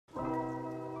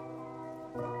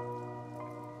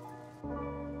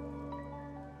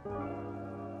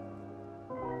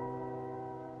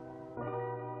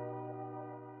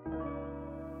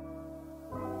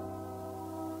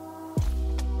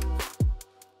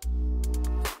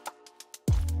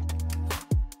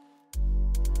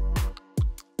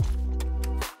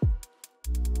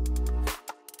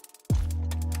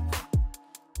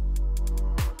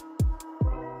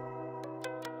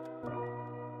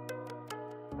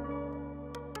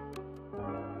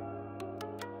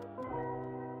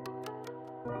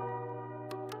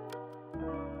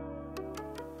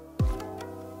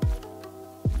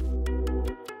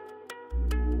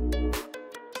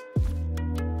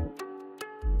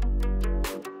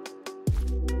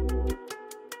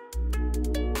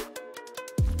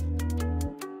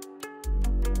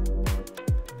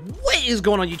What is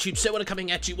going on YouTube? SerWinter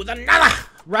coming at you with another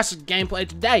Rust gameplay.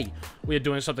 Today, we are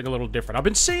doing something a little different. I've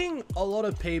been seeing a lot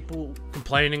of people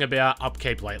complaining about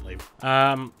upkeep lately.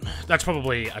 That's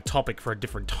probably a topic for a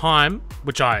different time,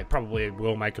 which I probably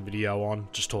will make a video on,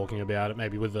 just talking about it,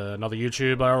 maybe with another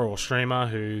YouTuber or streamer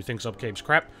who thinks upkeep's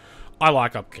crap. I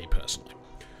like upkeep personally.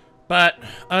 But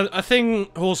a thing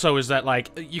also is that, like,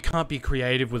 you can't be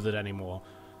creative with it anymore.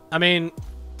 I mean,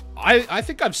 I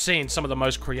think I've seen some of the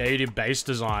most creative base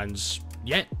designs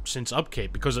yet since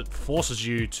upkeep, because it forces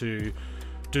you to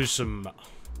do some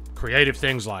creative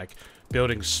things like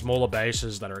building smaller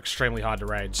bases that are extremely hard to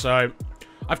raid. So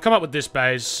I've come up with this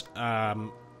base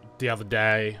the other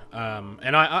day,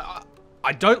 and I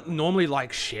don't normally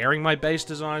like sharing my base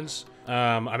designs.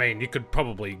 I mean, you could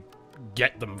probably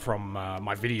get them from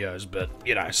my videos, but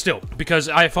you know, still, because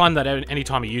I find that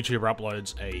anytime a YouTuber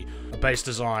uploads a base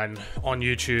design on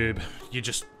YouTube, you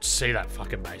just see that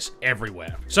fucking base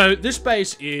everywhere. So this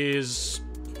base is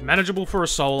manageable for a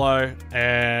solo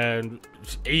and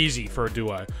easy for a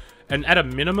duo, and at a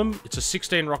minimum it's a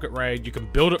 16 rocket raid. You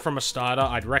can build it from a starter.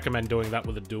 I'd recommend doing that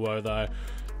with a duo though,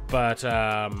 but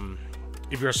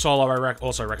if you're a solo, I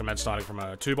also recommend starting from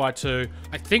a 2x2.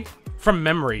 I think from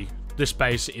memory this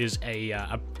base is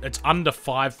it's under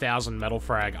 5,000 metal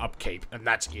frag upkeep, and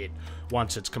that's it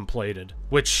once it's completed,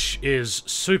 which is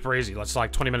super easy. That's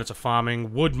like 20 minutes of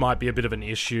farming. Wood might be a bit of an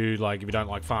issue, like if you don't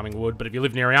like farming wood, but if you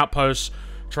live near outposts,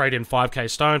 trade in 5k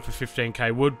stone for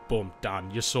 15k wood, boom,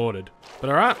 done, you're sorted. But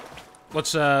alright, let's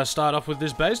start off with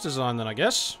this base design then, I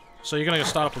guess. So you're gonna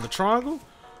start off with a triangle,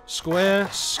 square,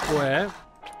 square,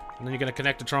 and then you're gonna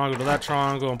connect a triangle to that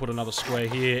triangle and put another square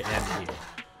here and here.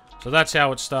 So that's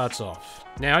how it starts off.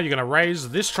 Now you're gonna raise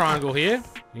this triangle here.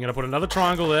 You're gonna put another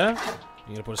triangle there.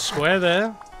 You're gonna put a square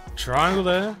there, triangle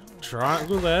there,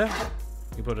 triangle there.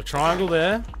 You put a triangle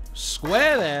there,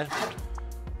 square there,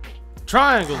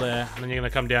 triangle there, and then you're gonna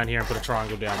come down here and put a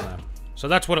triangle down there. So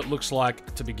that's what it looks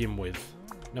like to begin with.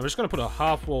 Now we're just gonna put a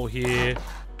half wall here,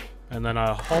 and then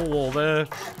a whole wall there.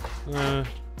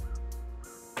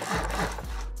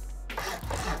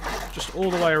 Just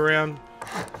all the way around.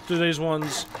 Do these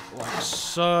ones like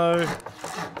so.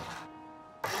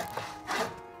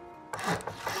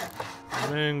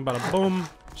 Bing, bada boom.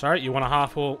 Sorry, you want a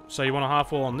half wall. So you want a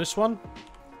half wall on this one.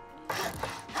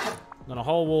 Then a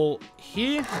whole wall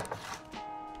here.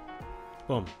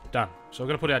 Boom, done. So we're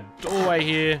gonna put our doorway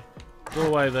here,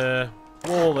 doorway there,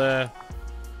 wall there.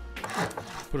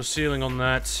 Put a ceiling on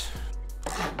that.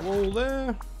 Wall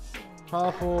there.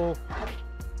 Half wall.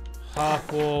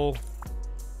 Half wall.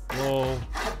 Wall,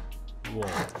 wall.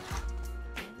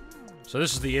 So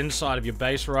this is the inside of your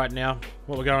base right now.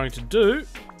 What we're going to do,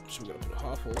 so we're going to put a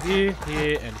half wall here,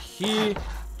 here, and here.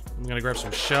 I'm going to grab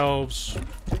some shelves.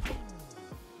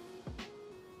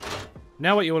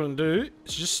 Now what you want to do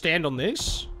is just stand on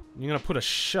this. You're going to put a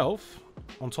shelf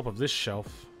on top of this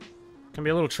shelf. Can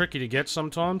be a little tricky to get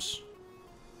sometimes.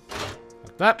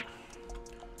 Like that.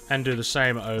 And do the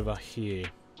same over here.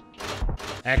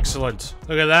 Excellent.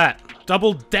 Look at that.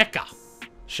 Double-decker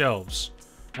shelves.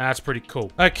 That's pretty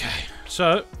cool. Okay,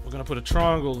 so we're going to put a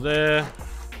triangle there.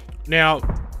 Now,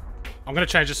 I'm going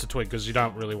to change this to twig because you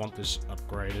don't really want this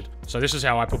upgraded. So this is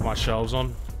how I put my shelves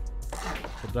on.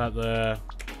 Put that there.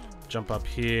 Jump up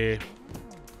here.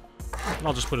 And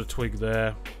I'll just put a twig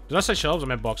there. Did I say shelves? I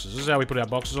meant boxes. This is how we put our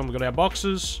boxes on. We've got our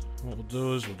boxes. What we'll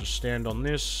do is we'll just stand on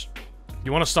this.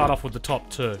 You want to start off with the top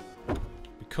two,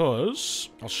 because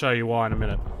I'll show you why in a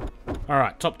minute.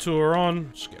 Alright, top two are on.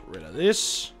 Let's get rid of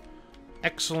this.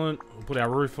 Excellent. We'll put our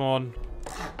roof on.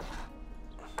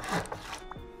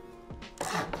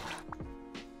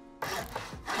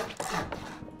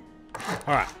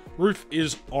 Alright, roof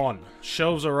is on.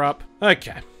 Shelves are up.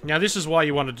 Okay, now this is why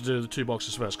you wanted to do the two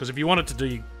boxes first, because if you wanted to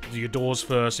do your doors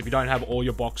first, if you don't have all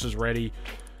your boxes ready,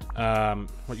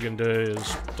 what you can do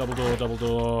is double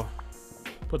door,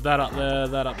 put that up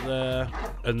there,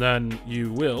 and then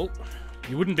you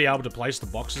wouldn't be able to place the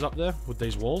boxes up there with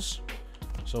these walls.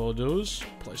 So what we'll do is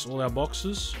place all our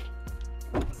boxes.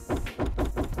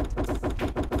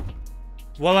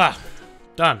 Voila!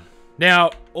 Done.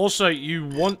 Now, also, you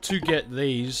want to get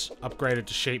these upgraded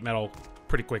to sheet metal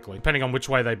pretty quickly, depending on which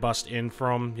way they bust in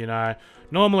from, you know.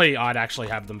 Normally, I'd actually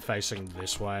have them facing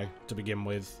this way to begin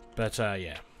with, but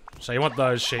yeah. So you want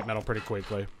those sheet metal pretty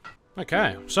quickly.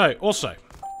 Okay, so, also,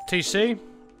 TC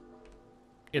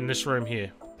in this room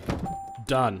here.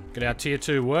 Done. Get our tier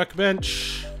 2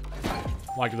 workbench.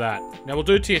 Like that. Now we'll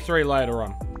do tier 3 later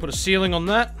on. Put a ceiling on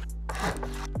that.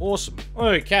 Awesome.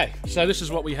 Okay, so this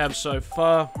is what we have so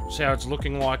far. See how it's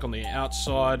looking like on the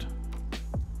outside.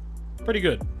 Pretty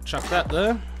good. Chuck that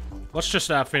there. Let's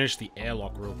just finish the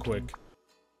airlock real quick.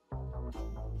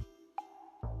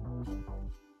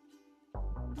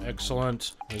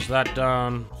 Excellent. There's that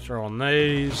done. Throw on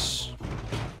these.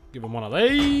 Give them one of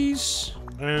these.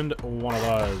 And one of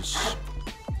those.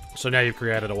 So now you've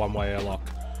created a one-way airlock.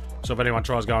 So if anyone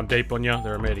tries going deep on you,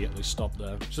 they're immediately stopped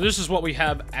there. So this is what we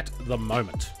have at the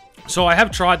moment. So I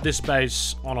have tried this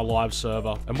base on a live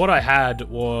server. And what I had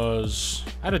was...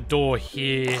 I had a door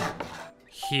here,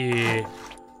 here,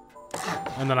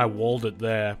 and then I walled it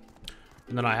there.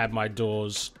 And then I had my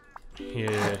doors here,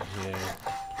 here,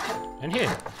 and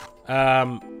here.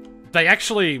 They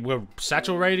actually were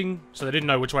satchel rating, so they didn't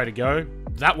know which way to go.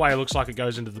 That way it looks like it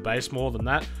goes into the base more than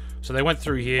that. So they went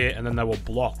through here, and then they were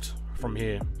blocked from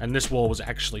here. And this wall was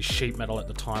actually sheet metal at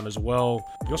the time as well.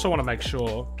 You also want to make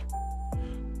sure...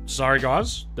 Sorry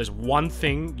guys, there's one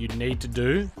thing you need to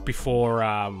do before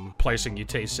placing your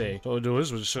TC. So what we'll do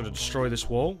is we're just going to destroy this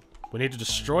wall. We need to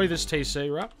destroy this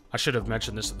TC, right? I should have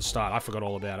mentioned this at the start. I forgot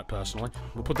all about it personally.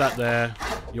 We'll put that there.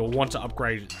 You'll want to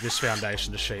upgrade this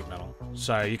foundation to sheet metal.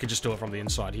 So you can just do it from the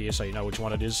inside here so you know which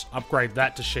one it is. Upgrade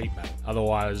that to sheet metal.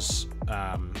 Otherwise,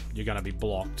 you're going to be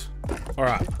blocked. All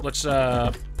right, let's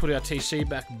put our TC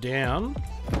back down.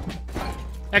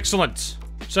 Excellent.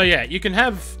 So yeah, you can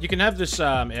have this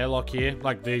airlock here,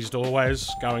 like these doorways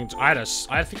going to...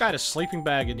 I think I had a sleeping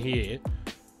bag in here.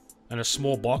 And a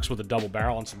small box with a double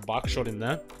barrel and some buckshot in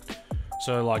there.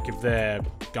 So, like, if they're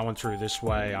going through this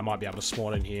way, I might be able to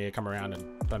spawn in here, come around,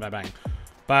 and bang, bang, bang.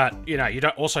 But, you know, you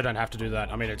also don't have to do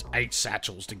that. I mean, it's 8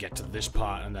 satchels to get to this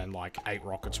part, and then, like, 8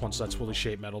 rockets once that's fully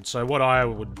sheet metaled. So, what I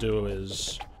would do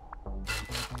is...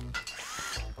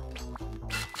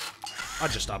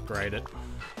 I'd just upgrade it.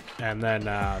 And then,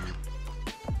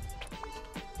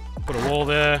 put a wall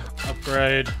there,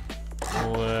 upgrade,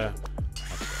 wall there.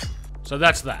 So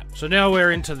that's that. So now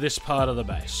we're into this part of the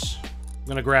base. I'm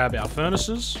gonna grab our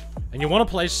furnaces, and you want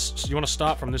to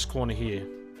start from this corner here.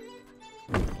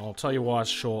 I'll tell you why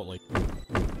shortly.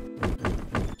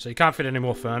 So you can't fit any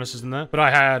more furnaces in there. But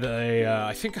I had a,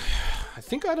 I think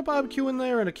I had a barbecue in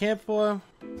there and a campfire.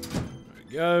 There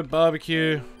we go,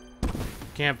 barbecue,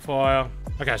 campfire.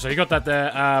 Okay, so you got that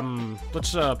there.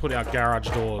 Let's put our garage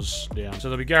doors down. So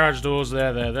there'll be garage doors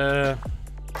there.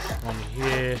 One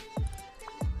here.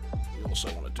 Also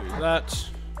want to do that.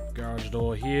 Garage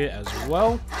door here as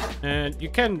well. And you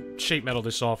can sheet metal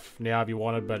this off now if you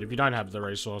wanted, but if you don't have the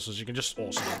resources, you can just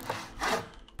also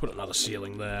put another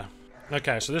ceiling there.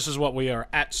 Okay, so this is what we are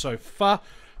at so far.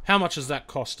 How much has that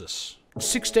cost us?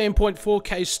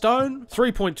 16.4k stone,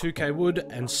 3.2k wood,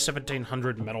 and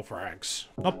 1700 metal frags.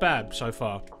 Not bad so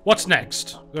far. What's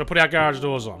next? We're gonna put our garage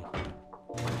doors on.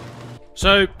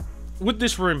 So... with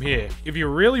this room here, if you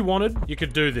really wanted, you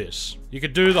could do this. You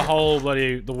could do the whole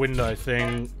the window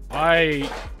thing. I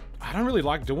don't really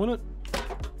like doing it.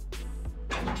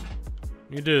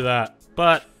 You do that.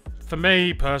 But for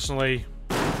me, personally,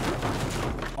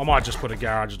 I might just put a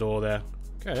garage door there.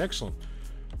 Okay, excellent.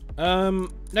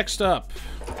 Next up,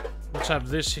 let's have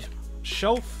this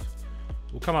shelf.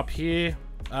 We'll come up here.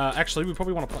 Actually, we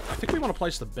probably want to... I think we want to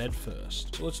place the bed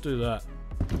first. So let's do that.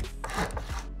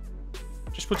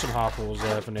 Just put some half walls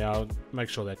there for now. Make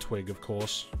sure they're twig, of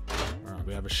course. Alright,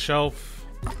 we have a shelf.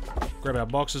 Grab our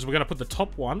boxes. We're going to put the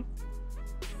top one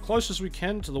close as we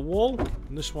can to the wall.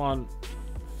 And this one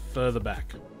further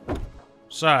back.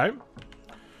 So,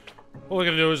 what we're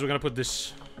going to do is we're going to put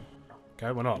this...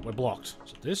 Okay, we're not. We're blocked.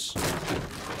 So this... I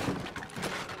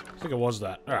think it was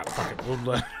that. Alright, fuck it.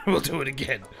 We'll do it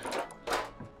again.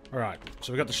 Alright,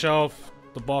 so we got the shelf,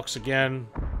 the box again.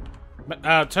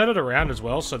 Turn it around as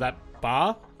well, so that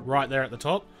bar right there at the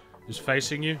top is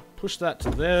facing you. Push that to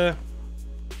there.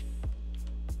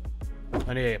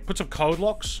 And yeah, put some code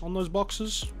locks on those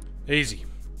boxes. Easy.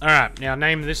 Alright, now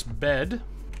name this bed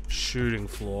shooting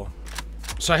floor.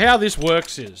 So how this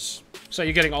works is, so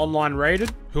you're getting online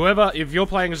rated. Whoever, if you're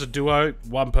playing as a duo,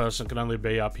 one person can only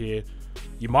be up here.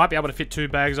 You might be able to fit 2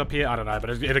 bags up here. I don't know, but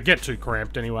it'll get too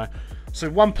cramped anyway. So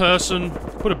one person,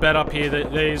 put a bed up here,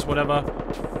 these, whatever.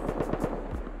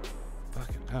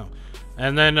 Fucking hell.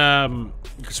 And then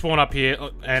you can spawn up here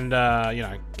and, you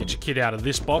know, get your kit out of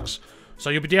this box. So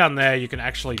you'll be down there, you can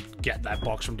actually get that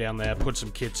box from down there, put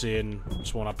some kits in,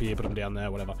 spawn up here, put them down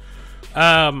there, whatever.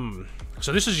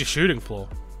 So this is your shooting floor.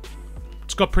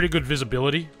 It's got pretty good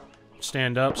visibility.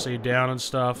 Stand up, see down and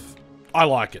stuff. I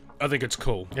like it. I think it's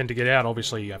cool. And to get out,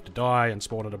 obviously, you have to die and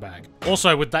spawn in a bag.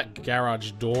 Also, with that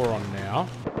garage door on now,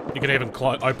 you can even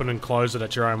open and close it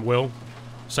at your own will.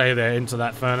 Say they're into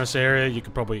that furnace area, you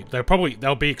could probably...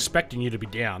 They'll be expecting you to be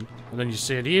down. And then you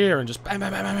sit here and just bang,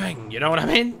 bang, bang, bang, bang. You know what I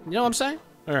mean? You know what I'm saying?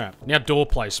 Alright, now door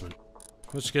placement.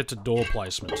 Let's get to door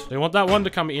placement. So you want that one to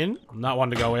come in, and that one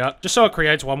to go out. Just so it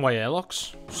creates one-way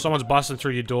airlocks. If someone's busting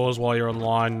through your doors while you're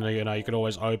online, you know, you could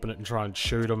always open it and try and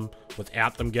shoot them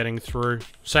without them getting through.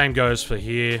 Same goes for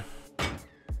here.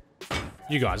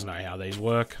 You guys know how these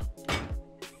work.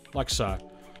 Like so.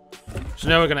 So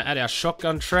now we're gonna add our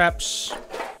shotgun traps.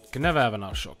 You can never have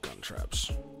enough shotgun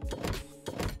traps.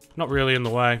 Not really in the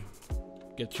way.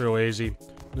 Get through easy.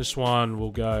 This one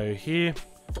will go here.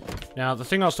 Now, the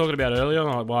thing I was talking about earlier,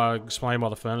 why I explained why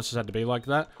the furnaces had to be like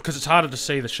that, because it's harder to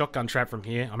see the shotgun trap from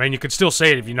here. I mean, you can still see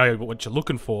it if you know what you're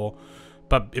looking for,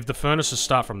 but if the furnaces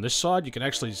start from this side, you can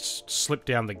actually slip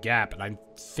down the gap, and I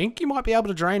think you might be able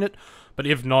to drain it, but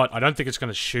if not, I don't think it's going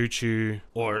to shoot you,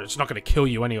 or it's not going to kill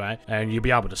you anyway, and you'll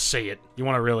be able to see it. You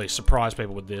want to really surprise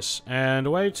people with this. And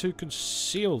a way to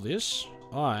conceal this,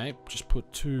 I just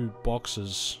put 2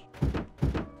 boxes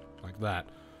like that.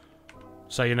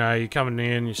 So, you know, you're coming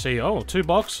in, you see, oh, 2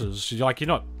 boxes. You're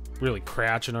not really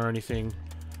crouching or anything.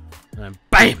 And then,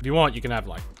 BAM! If you want, you can have,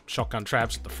 like, shotgun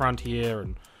traps at the front here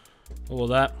and all of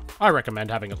that. I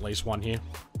recommend having at least one here.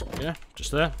 Yeah,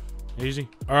 just there. Easy.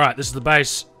 Alright, this is the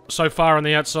base. So far on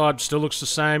the outside, still looks the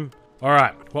same.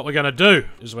 Alright, what we're going to do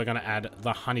is we're going to add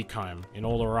the honeycomb in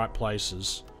all the right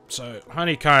places. So,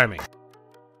 honeycombing.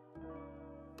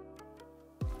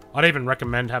 I'd even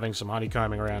recommend having some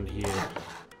honeycombing around here.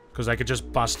 Because they could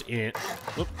just bust in.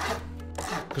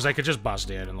 Because they could just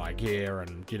bust in and like here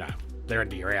and, you know, they're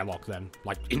into your airlock then.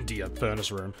 Like into your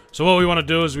furnace room. So what we want to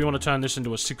do is we want to turn this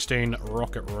into a 16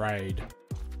 rocket raid.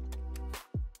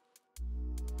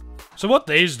 So what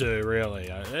these do, really,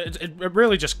 it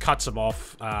really just cuts them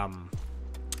off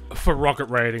for rocket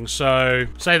raiding. So,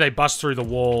 say they bust through the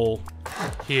wall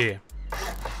here.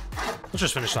 Let's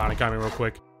just finish the honeycombing real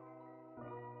quick.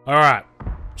 Alright.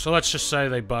 So let's just say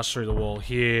they bust through the wall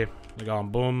here. They're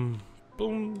going boom,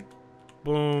 boom,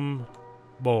 boom,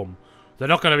 boom. They're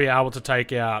not going to be able to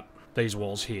take out these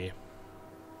walls here.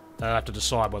 They'll have to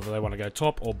decide whether they want to go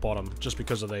top or bottom, just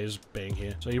because of these being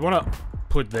here. So you want to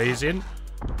put these in.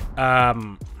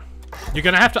 You're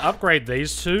going to have to upgrade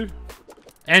these two.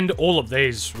 And all of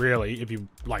these, really, if you,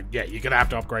 like, yeah, you're going to have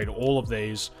to upgrade all of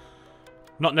these.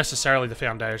 Not necessarily the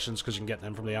foundations, because you can get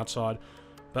them from the outside.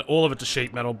 But all of it to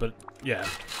sheet metal, but yeah.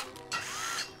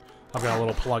 I've got a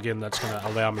little plug-in that's going to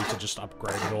allow me to just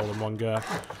upgrade it all in one go.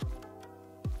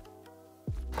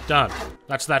 Done.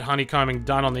 That's that honeycombing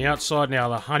done on the outside. Now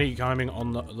the honeycombing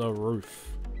on the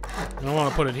roof. And I want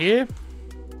to put it here.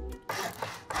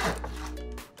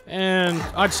 And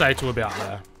I'd say to about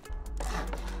there.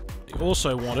 You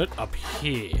also want it up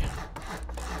here.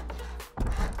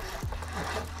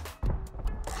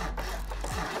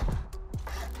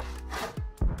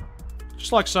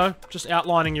 Just like so. Just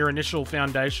outlining your initial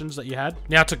foundations that you had.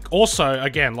 Now to also,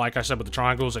 again, like I said with the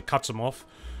triangles, it cuts them off.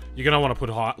 You're going to want to put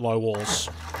low walls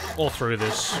all through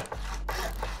this.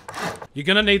 You're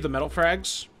going to need the metal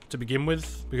frags to begin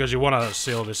with, because you want to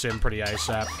seal this in pretty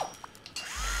ASAP.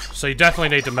 So you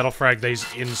definitely need to metal frag these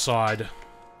inside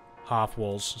half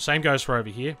walls. Same goes for over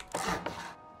here.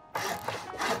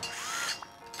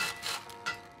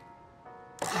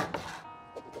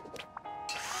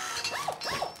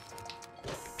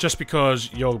 Just because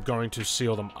you're going to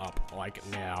seal them up, like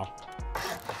now.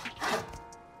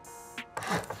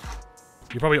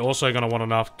 You're probably also going to want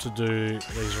enough to do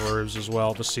these roofs as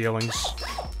well, the ceilings.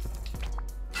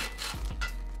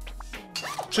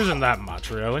 Which isn't that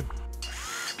much, really.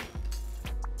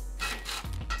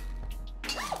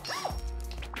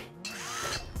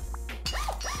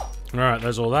 Alright,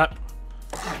 there's all that.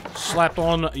 Slap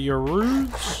on your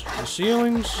roofs, the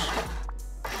ceilings.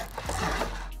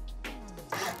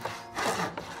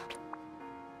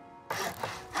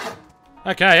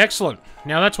 Okay, excellent.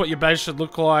 Now that's what your base should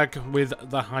look like with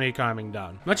the honeycombing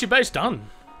done. That's your base done,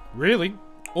 really.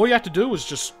 All you have to do is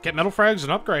just get metal frags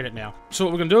and upgrade it now. So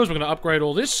what we're going to do is we're going to upgrade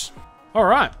all this.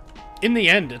 Alright. In the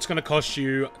end, it's going to cost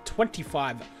you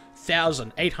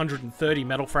 25,830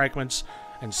 metal fragments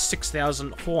and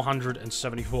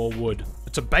 6,474 wood.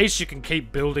 It's a base you can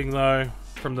keep building, though,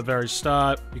 from the very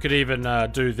start. You could even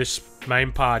do this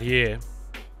main part here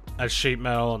as sheet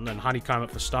metal and then honeycomb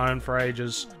it for stone for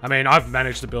ages. I mean, I've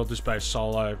managed to build this base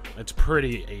solo. It's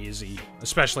pretty easy,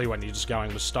 especially when you're just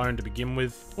going with stone to begin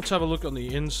with. Let's have a look on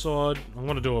the inside. I'm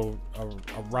going to do a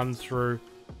run through,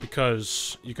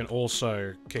 because you can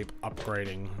also keep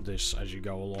upgrading this as you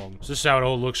go along. So this is how it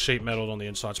all looks sheet metaled on the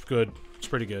inside. It's good. It's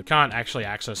pretty good. Can't actually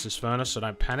access this furnace, so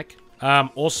don't panic.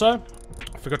 Also,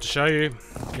 I forgot to show you,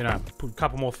 put a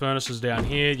couple more furnaces down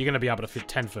here. You're going to be able to fit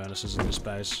 10 furnaces in this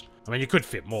base. I mean, you could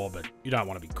fit more, but you don't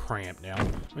want to be cramped now.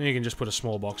 And you can just put a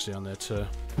small box down there too.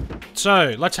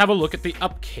 So, let's have a look at the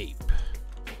upkeep.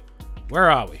 where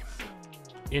are we?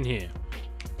 In here.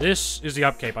 This is the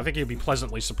upkeep. I think you'll be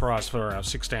pleasantly surprised for a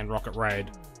 6-stand rocket raid.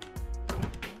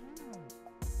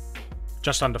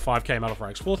 Just under 5k metal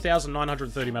frags.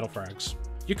 4,930 metal frags.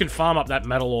 You can farm up that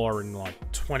metal ore in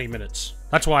like 20 minutes.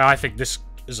 That's why I think this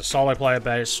is a solo player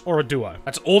base or a duo.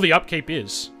 That's all the upkeep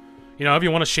is. You know, if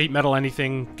you want to sheet metal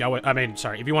anything, if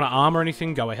you want to armor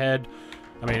anything, go ahead.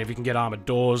 I mean, if you can get armored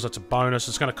doors, that's a bonus.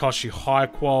 It's going to cost you high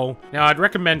qual. Now, I'd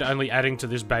recommend only adding to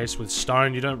this base with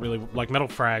stone. You don't really... Like, metal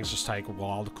frags just take a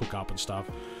while to cook up and stuff.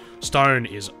 Stone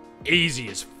is easy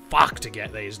as fuck to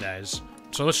get these days.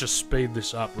 So let's just speed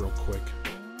this up real quick.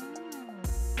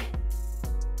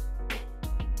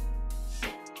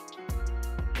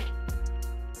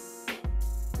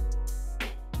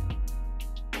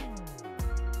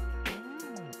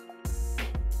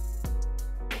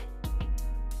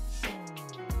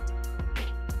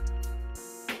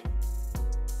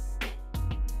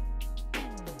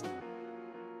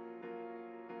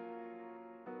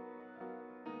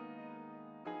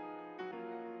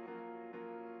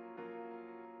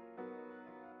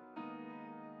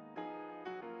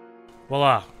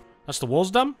 Voila. That's the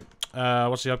walls done.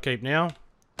 What's the upkeep now?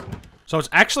 So it's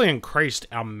actually increased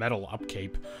our metal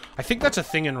upkeep. I think that's a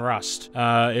thing in Rust.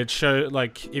 It shows,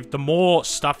 like, if the more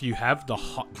stuff you have,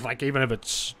 like, even if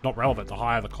it's not relevant, the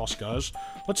higher the cost goes.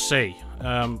 Let's see.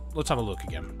 Let's have a look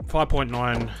again.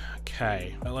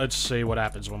 5.9k. Let's see what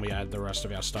happens when we add the rest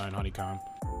of our stone honeycomb.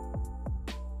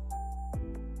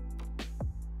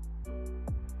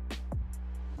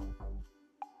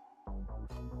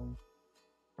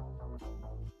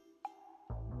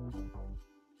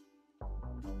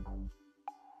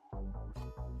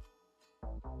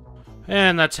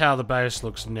 And that's how the base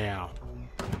looks now.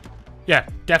 Yeah,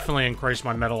 definitely increased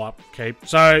my metal upkeep.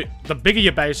 So, the bigger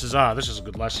your bases are, this is a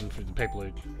good lesson for the people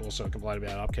who also complain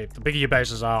about upkeep. The bigger your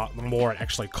bases are, the more it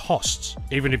actually costs,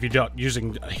 even if you're not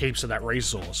using heaps of that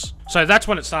resource. So that's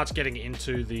when it starts getting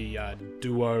into the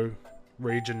duo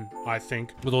region, I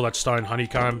think, with all that stone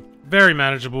honeycomb. Very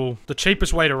manageable. The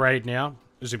cheapest way to raid now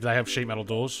is if they have sheet metal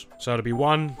doors. So it'll be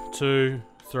 1, 2,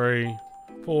 3,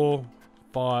 4,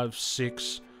 5,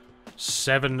 6,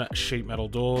 7 sheet metal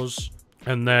doors.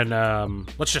 And then,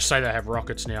 let's just say they have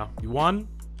rockets now. 1,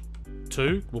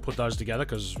 2, we'll put those together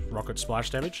because rocket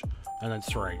splash damage. And then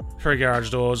 3. 3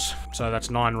 garage doors, so that's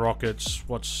 9 rockets.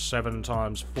 What's 7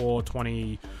 times 4?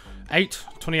 28.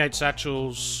 28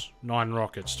 satchels, 9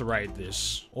 rockets to raid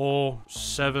this. Or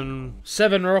 7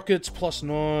 rockets plus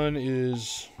 9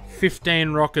 is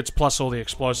 15 rockets plus all the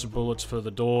explosive bullets for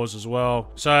the doors as well.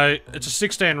 So it's a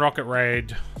 16 rocket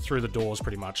raid through the doors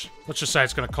pretty much. Let's just say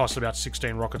it's going to cost about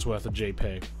 16 rockets worth of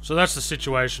GP. So that's the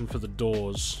situation for the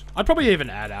doors. I'd probably even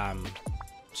add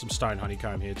some stone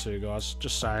honeycomb here too, guys.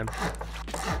 Just saying.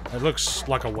 It looks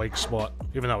like a weak spot,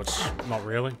 even though it's not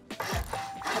really.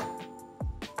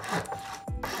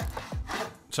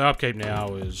 So upkeep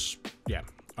now is, yeah.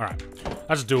 Alright,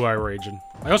 that's duo region.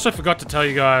 I also forgot to tell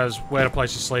you guys where to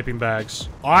place your sleeping bags.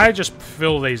 I just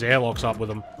fill these airlocks up with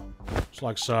them. Just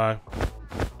like so.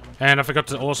 And I forgot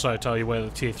to also tell you where the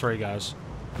tier 3 goes.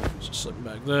 So sleeping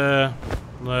bag there,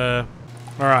 there.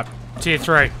 Alright, tier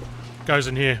 3 goes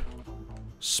in here.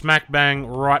 Smack bang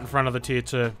right in front of the tier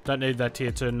 2. Don't need that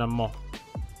tier 2 no more.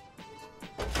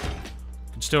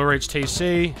 Can still reach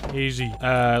TC, easy.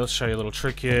 Let's show you a little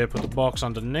trick here. Put the box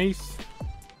underneath.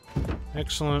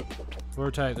 Excellent.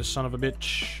 Rotate this son of a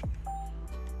bitch.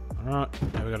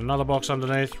 Alright, now we got another box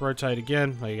underneath. Rotate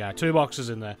again. There you go. 2 boxes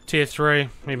in there. Tier 3.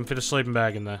 Even fit a sleeping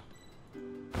bag in there.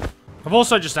 I've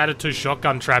also just added 2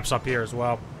 shotgun traps up here as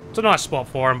well. It's a nice spot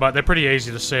for them, but they're pretty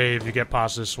easy to see if you get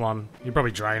past this one. You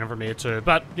probably drain them from here too,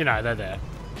 but, you know, they're there.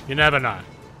 You never know.